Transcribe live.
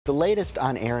The latest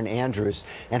on Erin Andrews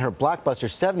and her blockbuster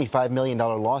 $75 million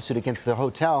lawsuit against the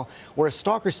hotel, where a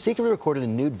stalker secretly recorded a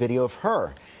nude video of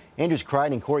her. Andrews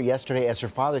cried in court yesterday as her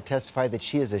father testified that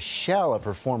she is a shell of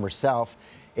her former self.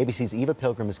 ABC's Eva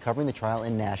Pilgrim is covering the trial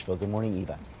in Nashville. Good morning,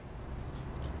 Eva.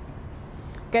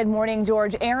 Good morning,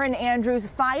 George. Erin Andrews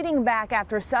fighting back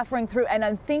after suffering through an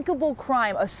unthinkable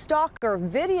crime. A stalker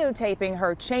videotaping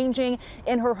her changing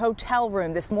in her hotel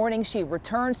room. This morning, she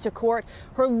returns to court,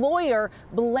 her lawyer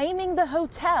blaming the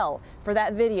hotel for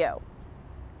that video.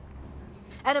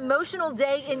 An emotional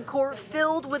day in court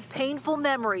filled with painful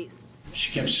memories.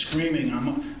 She kept screaming,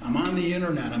 I'm on the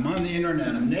internet, I'm on the internet,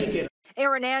 I'm naked.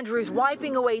 Erin Andrews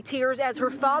wiping away tears as her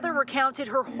father recounted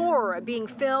her horror of being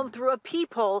filmed through a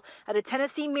peephole at a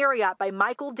Tennessee Marriott by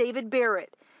Michael David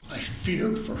Barrett. I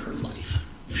feared for her life.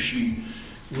 She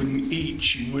wouldn't eat,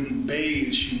 she wouldn't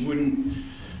bathe, she wouldn't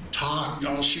talk.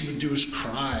 All she would do is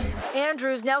cry.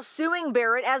 Andrews now suing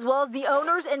Barrett as well as the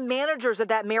owners and managers of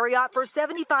that Marriott for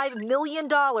 $75 million,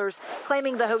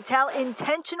 claiming the hotel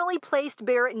intentionally placed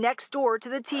Barrett next door to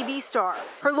the TV star.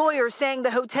 Her lawyer saying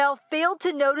the hotel failed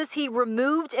to notice he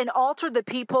removed and altered the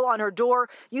peephole on her door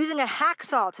using a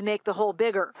hacksaw to make the hole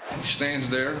bigger. He stands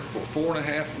there for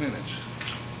 4.5 minutes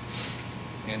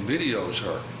and videos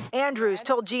her. Andrews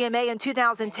told GMA in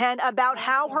 2010 about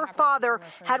how her father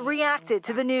had reacted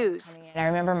to the news. I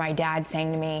remember my dad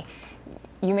saying to me,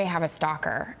 "You may have a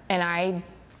stalker." And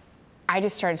I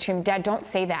just started screaming, "Dad, don't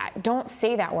say that. Don't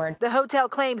say that word." The hotel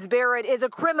claims Barrett is a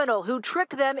criminal who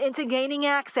tricked them into gaining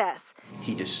access.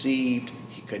 He deceived,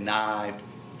 he connived,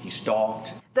 he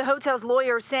stalked. The hotel's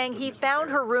lawyer saying he found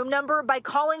her room number by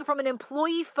calling from an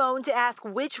employee phone to ask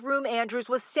which room Andrews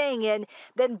was staying in,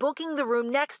 then booking the room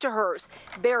next to hers.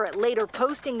 Barrett later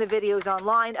posting the videos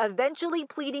online, eventually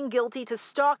pleading guilty to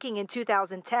stalking in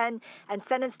 2010 and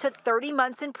sentenced to 30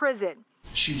 months in prison.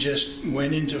 She just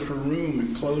went into her room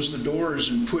and closed the doors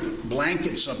and put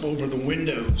blankets up over the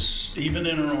windows. Even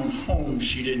in her own home,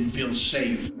 she didn't feel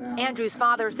safe. Andrews'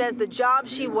 father says the job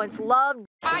she once loved,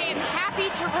 I am happy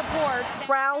to report,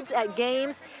 crowds at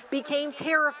games, became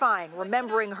terrifying,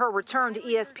 remembering her return to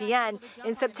ESPN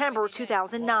in September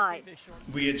 2009.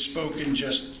 We had spoken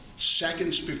just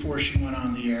seconds before she went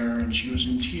on the air, and she was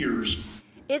in tears.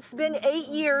 It's been 8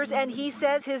 years, and he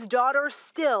says his daughter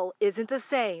still isn't the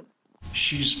same.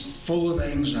 She's full of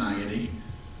anxiety.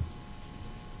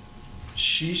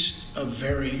 She's a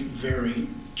very, very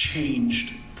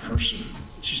changed person.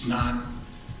 She's not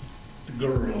the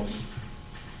girl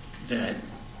that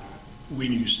we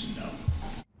used to know.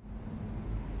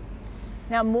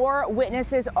 Now, more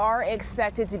witnesses are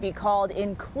expected to be called,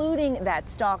 including that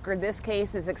stalker. This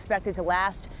case is expected to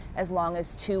last as long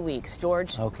as 2 weeks.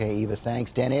 George? Okay, Eva,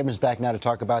 thanks. Dan Abrams back now to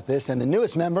talk about this. And the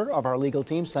newest member of our legal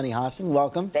team, Sunny Hassan,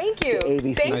 welcome. Thank you. To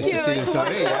ABC. Thank Nice you. to see you,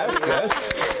 Sunny.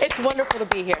 Yes. It's wonderful to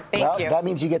be here. Thank you. That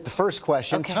means you get the first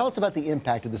question. Okay. Tell us about the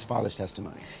impact of this father's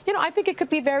testimony. You know, I think it could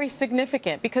be very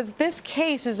significant because this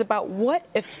case is about what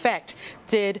effect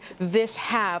did this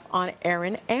have on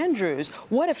Erin Andrews?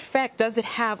 What effect does it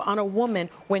have on a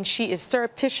woman when she is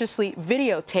surreptitiously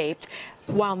videotaped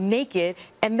while naked,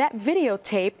 and that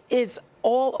videotape is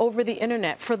all over the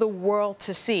internet for the world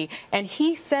to see? And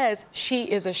he says she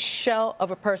is a shell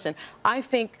of a person. I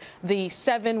think the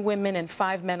 7 women and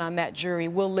 5 men on that jury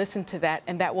will listen to that,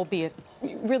 and that will be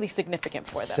really significant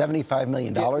for them. $75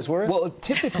 million worth? Well,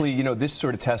 typically, you know, this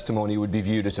sort of testimony would be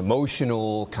viewed as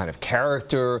emotional, kind of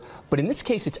character, but in this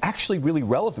case, it's actually really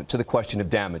relevant to the question of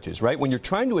damages, right? When you're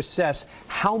trying to assess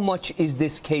how much is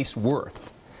this case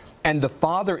worth, and the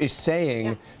father is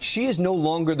saying she is no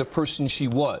longer the person she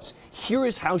was. Here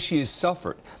is how she has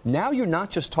suffered. Now you're not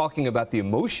just talking about the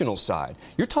emotional side.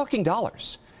 You're talking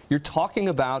dollars. You're talking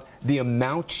about the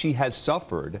amount she has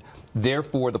suffered.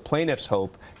 Therefore, the plaintiff's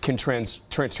hope can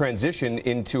transition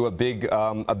into a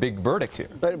big verdict here.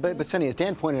 But Sunny, as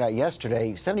Dan pointed out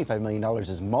yesterday, $75 million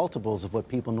is multiples of what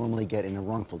people normally get in a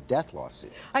wrongful death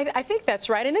lawsuit. I think that's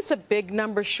right, and it's a big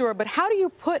number, sure, but how do you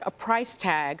put a price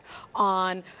tag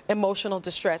on emotional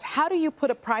distress? How do you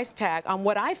put a price tag on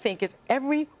what I think is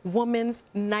every woman's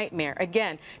nightmare?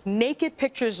 Again, naked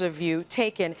pictures of you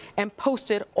taken and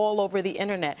posted all over the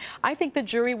internet. I think the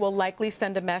jury will likely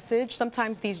send a message.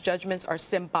 Sometimes these judgments are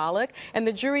symbolic, and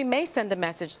the jury may send a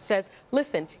message that says,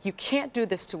 listen, you can't do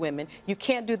this to women. You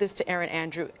can't do this to Erin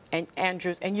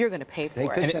Andrews, and you're going to pay for it.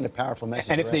 They could send a powerful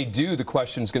message. And if they do, the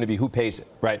question is going to be who pays it,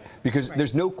 right? Because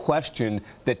there's no question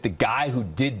that the guy who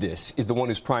did this is the one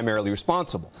who's primarily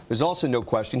responsible. There's also no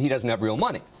question he doesn't have real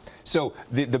money. So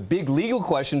the big legal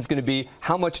question is going to be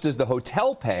how much does the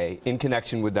hotel pay in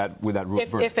connection with that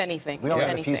verdict? If anything. We only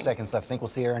have a few seconds left. Think we'll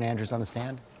see Erin Andrews on the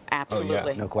stand?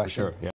 Absolutely. No question. For sure. Yeah.